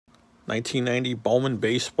1990 Bowman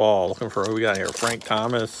baseball. Looking for who we got here. Frank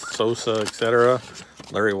Thomas, Sosa, etc.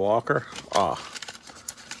 Larry Walker. Oh,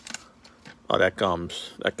 that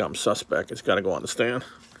gum's suspect. It's got to go on the stand.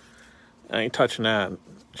 I ain't touching that.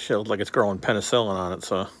 Shit looks like it's growing penicillin on it.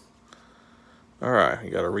 So, all right, we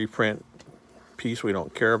got a reprint piece we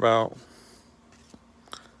don't care about.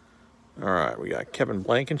 All right, we got Kevin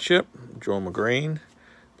Blankenship, Joe McGrain,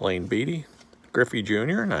 Blaine Beatty, Griffey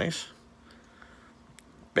Jr., nice.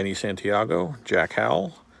 Benny Santiago, Jack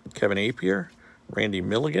Howell, Kevin Apier, Randy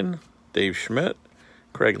Milligan, Dave Schmidt,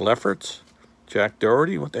 Craig Lefferts, Jack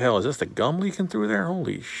Doherty. What the hell, is this the gum leaking through there?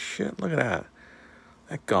 Holy shit, look at that.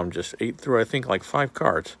 That gum just ate through, I think, like 5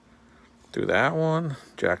 cards. Through that one,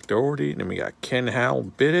 Jack Doherty. And then we got Ken Howell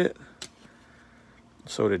bit it.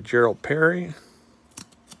 So did Gerald Perry.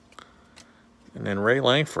 And then Ray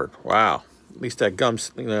Langford. Wow. At least that gum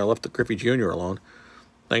left the Griffey Jr. alone.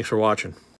 Thanks for watching.